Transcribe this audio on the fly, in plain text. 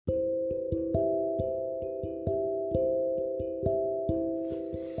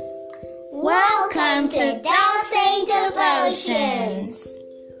Welcome to Dulce Devotions.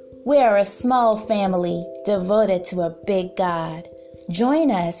 We're a small family devoted to a big God. Join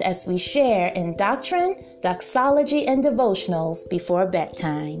us as we share in doctrine, doxology, and devotionals before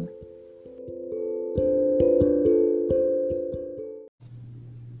bedtime.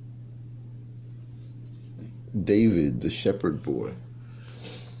 David, the shepherd boy.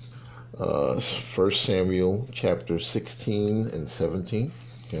 1 Samuel chapter 16 and 17.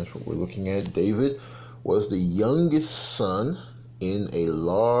 That's what we're looking at. David was the youngest son in a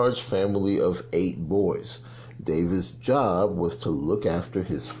large family of 8 boys. David's job was to look after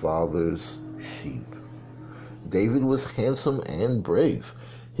his father's sheep. David was handsome and brave.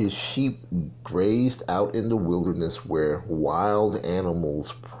 His sheep grazed out in the wilderness where wild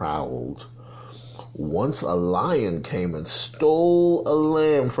animals prowled. Once a lion came and stole a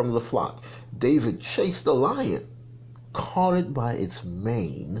lamb from the flock. David chased the lion, caught it by its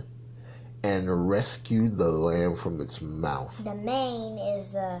mane, and rescued the lamb from its mouth. The mane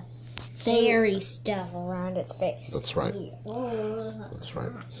is the hairy stuff around its face. That's right. That's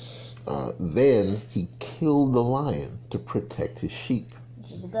right. Then he killed the lion to protect his sheep.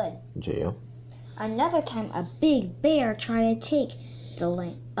 Which is good. JL. Another time, a big bear tried to take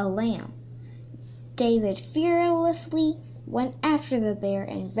a lamb. David fearlessly went after the bear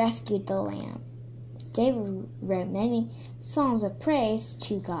and rescued the lamb. David wrote many psalms of praise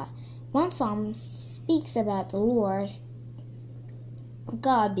to God. One psalm speaks about the Lord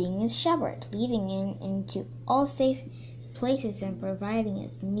God being his shepherd, leading him into all safe places and providing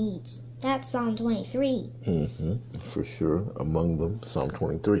his needs. That's Psalm 23. For sure. Among them, Psalm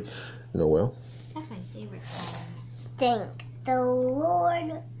 23. Noel? That's my favorite psalm. Think the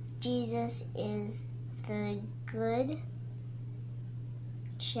Lord Jesus is the good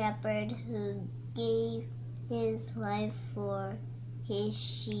shepherd who gave his life for his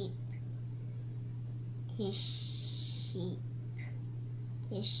sheep. His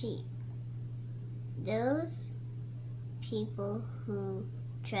sheep. Those people who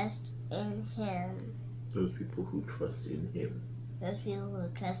trust in him. Those people who trust in him. Those people who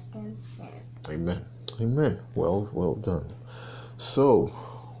trust in him. Amen. Amen. Well done. So,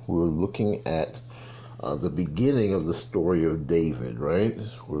 we're looking at the beginning of the story of David, right?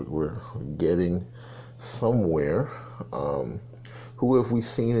 We're getting somewhere. Who have we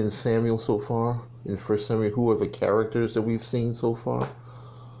seen in Samuel so far? In 1 Samuel, who are the characters that we've seen so far?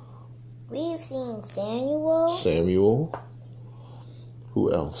 We've seen Samuel.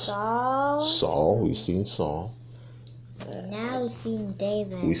 Who else? Saul. We've seen Saul. Now we've seen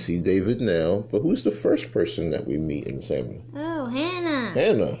David. We see David now, but who's the first person that we meet in Samuel? Oh, Hannah.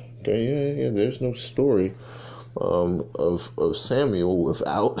 Hannah. Okay, yeah. There's no story of Samuel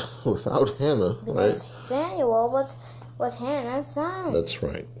without Hannah, because right? Samuel was Hannah's son. That's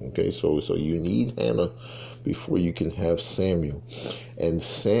right. Okay, so you need Hannah before you can have Samuel, and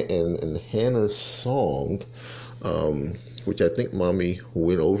Hannah's song, which I think Mommy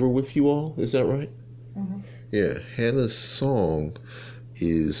went over with you all. Is that right? Mm-hmm. Yeah, Hannah's song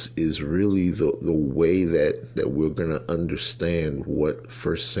is really the way that we're going to understand what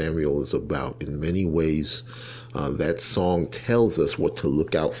 1 Samuel is about. In many ways, that song tells us what to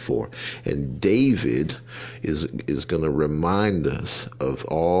look out for. And David is going to remind us of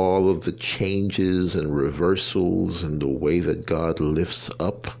all of the changes and reversals and the way that God lifts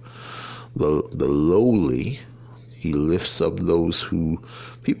up the lowly. He lifts up those who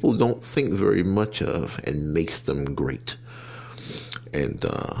people don't think very much of and makes them great. And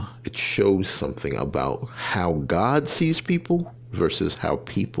it shows something about how God sees people versus how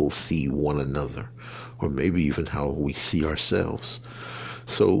people see one another, or maybe even how we see ourselves.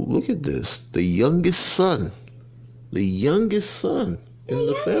 So look at this. The youngest son in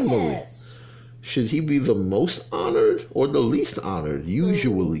the family. Should he be the most honored or the least honored?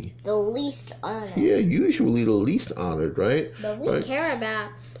 Usually. The least honored. Yeah, usually the least honored, right? But we care about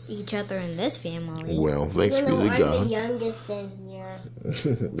each other in this family. Well, thanks be to I'm God. the youngest in here.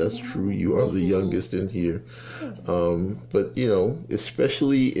 That's true. You are the youngest in here. But,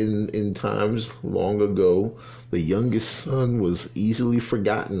 especially in times long ago, the youngest son was easily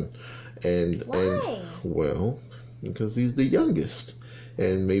forgotten. Why? Well, because he's the youngest.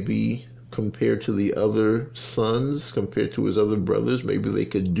 And maybe compared to the other sons, compared to his other brothers, maybe they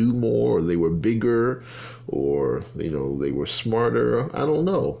could do more, or they were bigger, or, they were smarter. I don't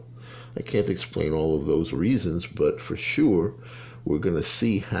know. I can't explain all of those reasons, but for sure, we're going to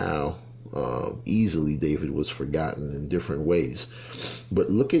see how easily David was forgotten in different ways. But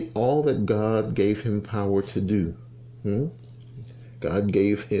look at all that God gave him power to do. God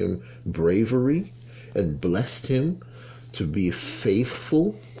gave him bravery and blessed him to be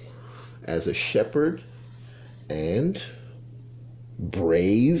faithful as a shepherd and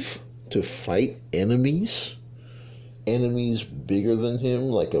brave to fight enemies bigger than him,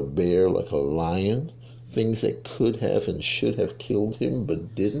 like a bear, like a lion, things that could have and should have killed him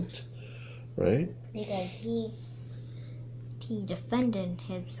but didn't, right? Because he defended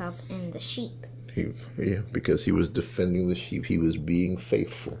himself in the sheep. Because he was defending the sheep. He was being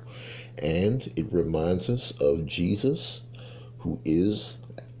faithful. And it reminds us of Jesus, who is,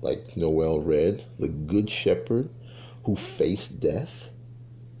 like Noel read, the good shepherd who faced death,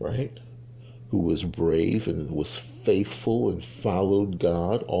 right? Who was brave and was faithful and followed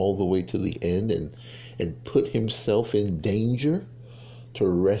God all the way to the end and put himself in danger to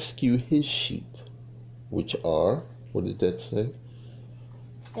rescue his sheep, which are, what did that say?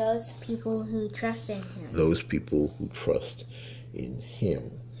 Those people who trust in him. Those people who trust in him.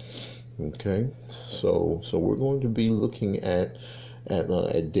 Okay, so we're going to be looking at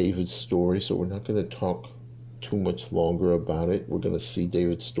David's story. So we're not going to talk too much longer about it. We're going to see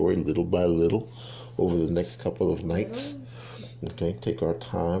David's story little by little over the next couple of nights. Okay, take our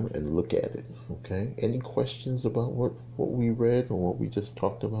time and look at it. Okay, any questions about what we read or what we just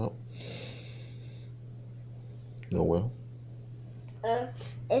talked about? Noel?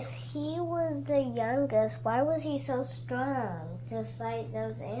 If he was the youngest, why was he so strong to fight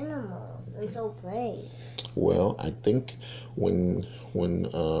those animals and so brave? Well, I think when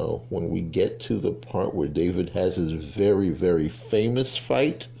we get to the part where David has his very, very famous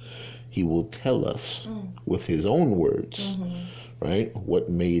fight, he will tell us with his own words, right, what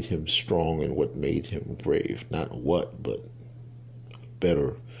made him strong and what made him brave. Not what, but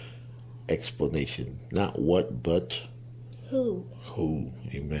better explanation. Not what, but Who? who.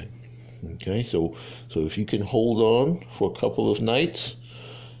 Amen. Okay, so if you can hold on for a couple of nights,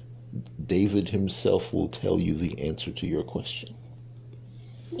 David himself will tell you the answer to your question.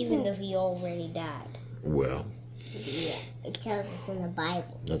 Even though he already died. Well, Yeah, it tells us in the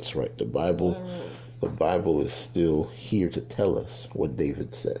Bible. that's right. The Bible is still here to tell us what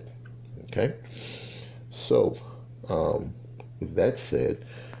David said. Okay? So, with that said,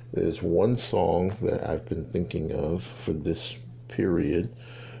 there's one song that I've been thinking of for this period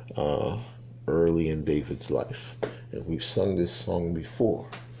early in David's life. And we've sung this song before.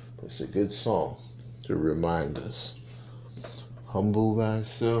 But it's a good song to remind us. Humble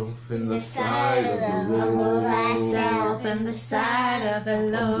thyself in the sight of the Lord. Humble thyself in the sight of the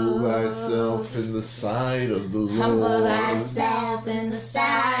Humble Lord. thyself in the sight of the Lord. Humble thyself in the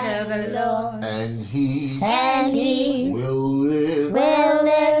sight of the Lord. And he will lift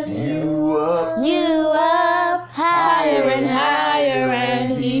you up. you up higher and higher,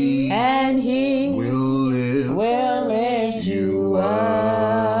 and he will lift you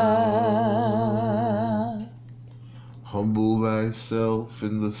up. Humble thyself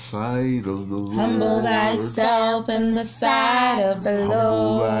in the sight of the Lord. Humble thyself in the sight of the Humble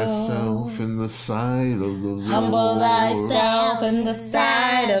Lord. thyself in the sight of the Lord. Humble thyself in the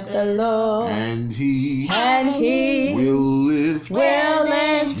sight of the Lord. And he will lift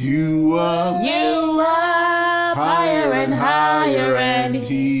you up. higher and higher, and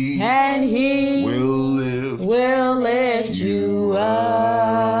he will lift you up.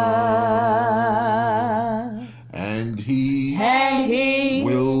 And he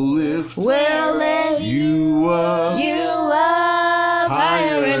will lift you up.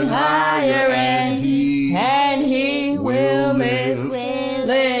 higher and higher, and he will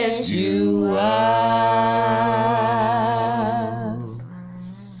lift you up.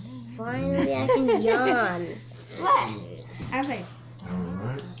 Finally, I can yawn. What? I say.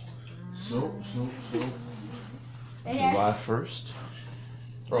 Alright. So July 1st.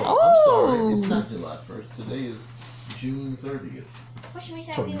 Oh, I'm sorry. It's not July 1st. Today is June 30th. What should we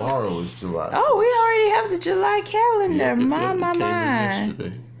say? Tomorrow is July 1st. Oh, we already have the July calendar. It My. came in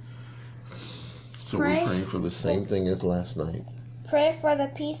yesterday. So Pray. we're praying for the same thing as last night. Pray for the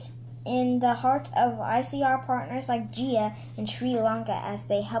peace in the hearts of ICR partners like Gia in Sri Lanka as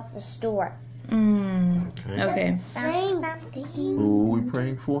they help restore. Okay. Who are we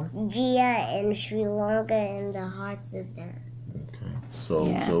praying for? Gia and Sri Lanka and the hearts of them. Okay. So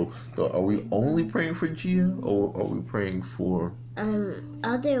Yeah. are we only praying for Gia, or are we praying for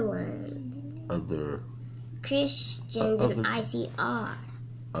Other ones. other Christians Other- and ICR.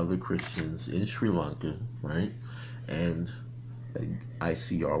 other Christians in Sri Lanka, right? And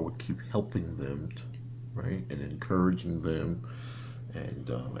ICR would keep helping them, right, and encouraging them, and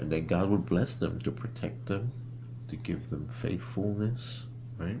that God would bless them to protect them, to give them faithfulness,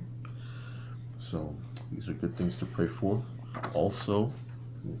 right? So these are good things to pray for. Also,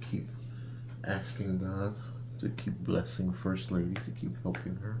 we keep asking God to keep blessing First Lady, to keep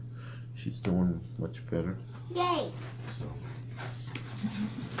helping her, she's doing much better. Yay! So.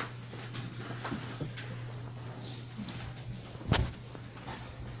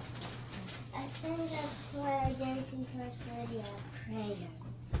 I think that's why I didn't see First Lady at prayer.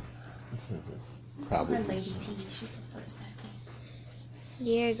 Probably. Lady P, she prefers that.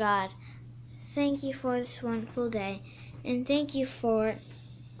 Dear God, thank you for this wonderful day, and thank you for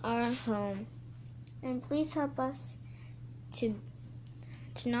our home. And please help us to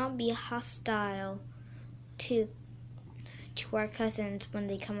not be hostile to our cousins when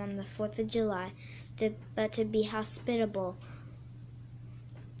they come on the 4th of July, but to be hospitable.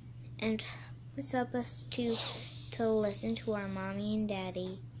 And please help us to listen to our mommy and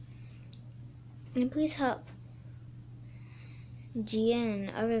daddy. And please help Gia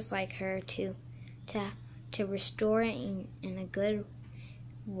and others like her to restore it in a good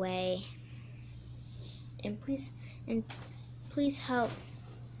way. And please help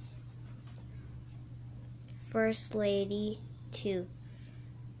First Lady to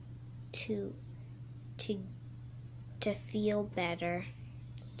feel better,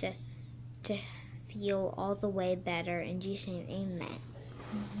 to feel all the way better. In Jesus' name, amen.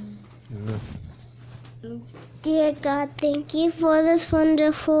 Amen. Dear God, thank you for this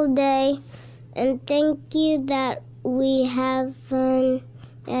wonderful day, and thank you that we have fun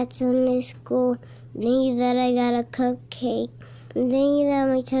at Sunday school. Thank you that I got a cupcake, and thank you that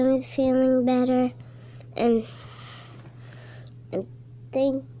my tummy's feeling better, and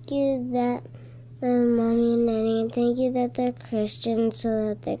thank you that my mommy and nanny, and thank you that they're Christians so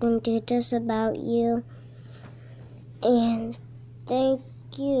that they can teach us about you, and thank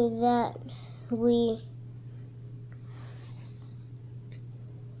you that we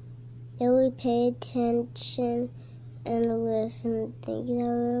pay attention and listen. Thank you that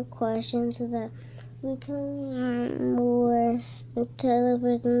we have questions so that we can learn more and tell the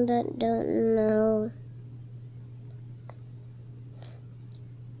person that don't know.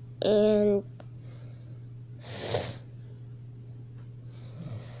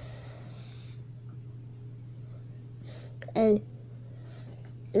 And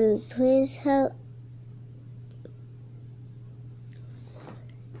please help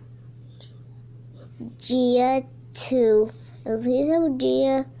Gia too. And please help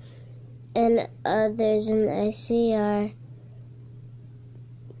Gia and others in ICR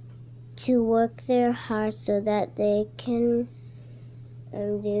to work their hearts so that they can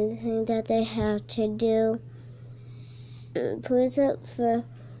do the thing that they have to do. Please help for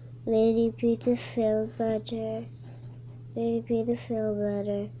Lady P to feel better. Lady P to feel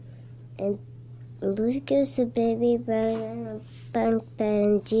better. And please give us a baby brother and a bunk bed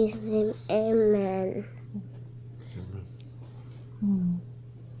in Jesus' name. Amen.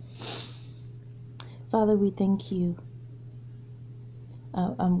 Father, we thank you.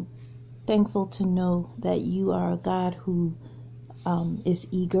 I'm thankful to know that you are a God who is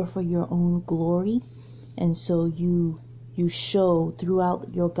eager for your own glory, and so you show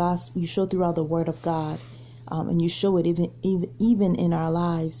throughout your gospel, you show throughout the Word of God, and you show it even in our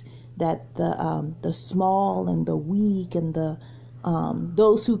lives that the small and the weak and the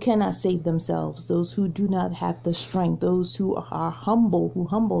those who cannot save themselves, those who do not have the strength, those who are humble, who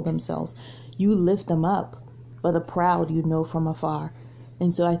humble themselves, you lift them up. But the proud you know from afar.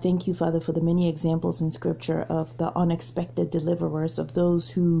 And so I thank you, Father, for the many examples in Scripture of the unexpected deliverers, of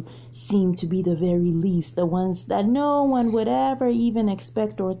those who seem to be the very least, the ones that no one would ever even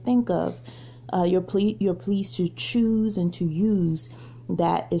expect or think of. You're pleased to choose and to use.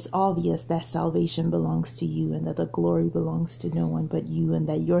 That is obvious that salvation belongs to you and that the glory belongs to no one but you, and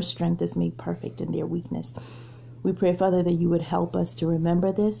that your strength is made perfect in their weakness. We pray, Father, that you would help us to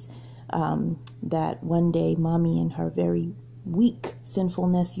remember this, that one day Mommy in her very weak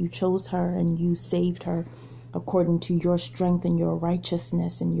sinfulness, you chose her and you saved her according to your strength and your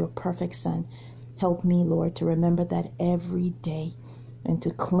righteousness and your perfect Son. Help me, Lord, to remember that every day and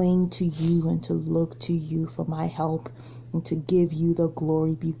to cling to you and to look to you for my help and to give you the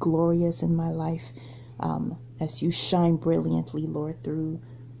glory. Be glorious in my life as you shine brilliantly, Lord, through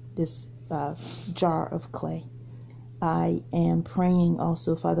this jar of clay. I am praying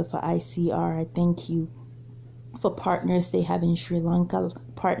also, Father, for ICR. I thank you for partners they have in Sri Lanka,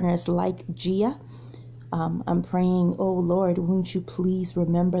 partners like Gia. I'm praying, oh Lord, won't you please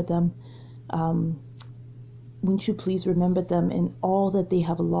remember them? Won't you please remember them in all that they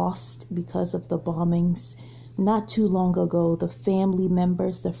have lost because of the bombings not too long ago, the family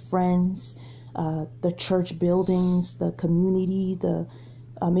members, the friends, the church buildings, the community, the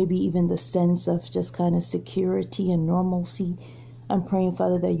maybe even the sense of just kind of security and normalcy. I'm praying,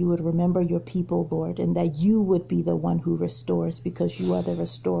 Father, that you would remember your people, Lord, and that you would be the one who restores, because you are the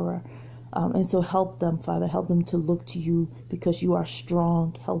restorer. And so help them, Father. Help them to look to you because you are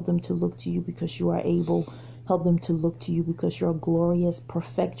strong. Help them to look to you because you are able. Help them to look to you because you are glorious.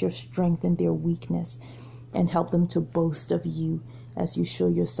 Perfect your strength in their weakness, and help them to boast of you as you show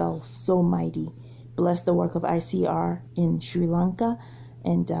yourself so mighty. Bless the work of ICR in Sri Lanka,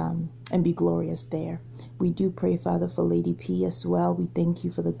 and be glorious there. We do pray, Father, for Lady P as well. We thank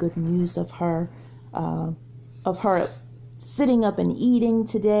you for the good news of her sitting up and eating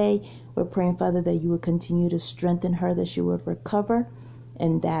today. We're praying, Father, that you would continue to strengthen her, that she would recover,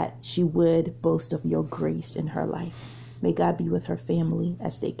 and that she would boast of your grace in her life. May God be with her family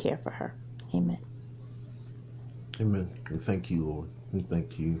as they care for her. Amen. Amen. And thank you, Lord. And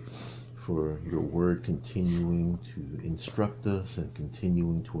thank you for your word continuing to instruct us and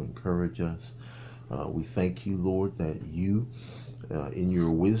continuing to encourage us. We thank you, Lord, that you, in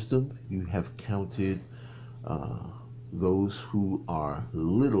your wisdom, you have counted those who are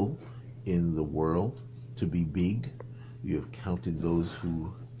little in the world to be big. You have counted those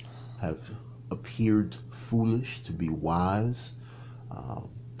who have appeared foolish to be wise.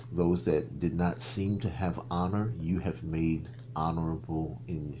 Those that did not seem to have honor, you have made honorable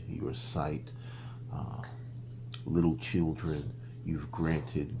in your sight. Little children, you've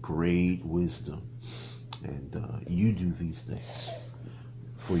granted great wisdom. And you do these things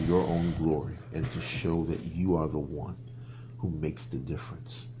for your own glory and to show that you are the one who makes the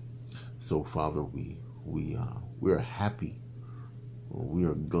difference. So, Father, we're happy. We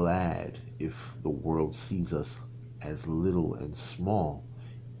are glad if the world sees us as little and small,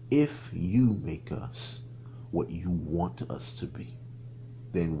 if you make us what you want us to be,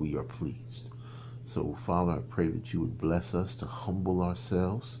 then we are pleased. So, Father, I pray that you would bless us to humble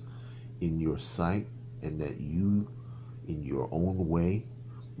ourselves in your sight, and that you, in your own way,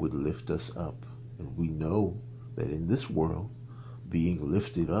 would lift us up. And we know that in this world, being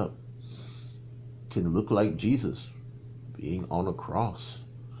lifted up can look like Jesus being on a cross,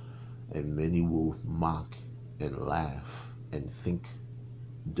 and many will mock and laugh and think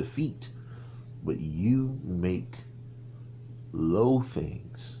defeat. But you make low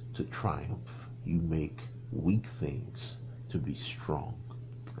things to triumph. You make weak things to be strong.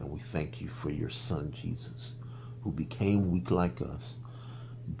 And we thank you for your son, Jesus, who became weak like us,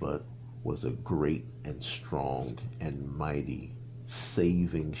 but was a great and strong and mighty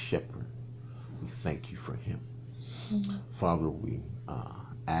saving shepherd. We thank you for him. Mm-hmm. Father, we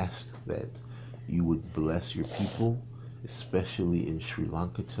ask that you would bless your people, especially in Sri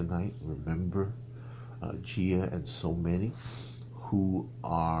Lanka tonight. Remember Gia and so many who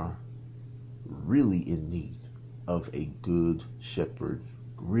are really in need of a good shepherd,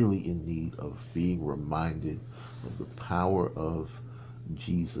 really in need of being reminded of the power of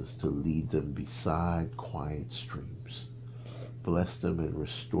Jesus to lead them beside quiet streams. Bless them and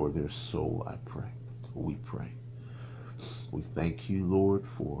restore their soul, I pray. We pray. We thank you, Lord,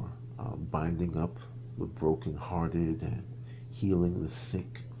 for binding up the brokenhearted and healing the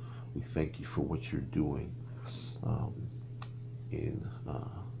sick. We thank you for what you're doing in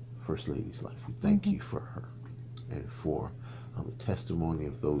First Lady's life. We thank you for her and for the testimony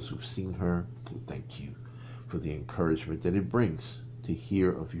of those who've seen her. We thank you for the encouragement that it brings to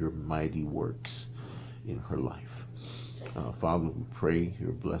hear of your mighty works in her life. Father, we pray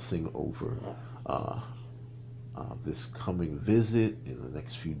your blessing over this coming visit in the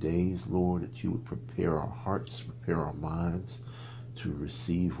next few days, Lord, that you would prepare our hearts, prepare our minds to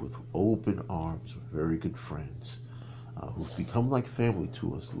receive with open arms very good friends who've become like family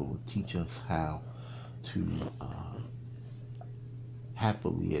to us, Lord. Teach us how to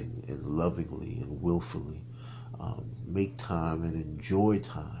happily and lovingly and willfully make time and enjoy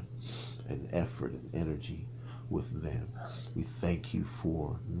time and effort and energy with them. We thank you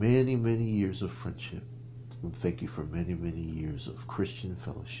for many, many years of friendship. We thank you for many, many years of Christian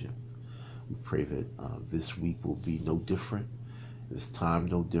fellowship. We pray that this week will be no different, this time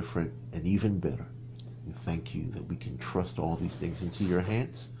no different, and even better. We thank you that we can trust all these things into your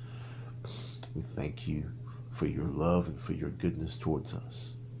hands. We thank you for your love and for your goodness towards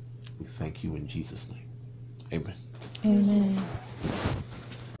us. We thank you in Jesus' name. Amen.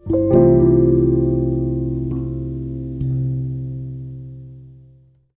 Amen.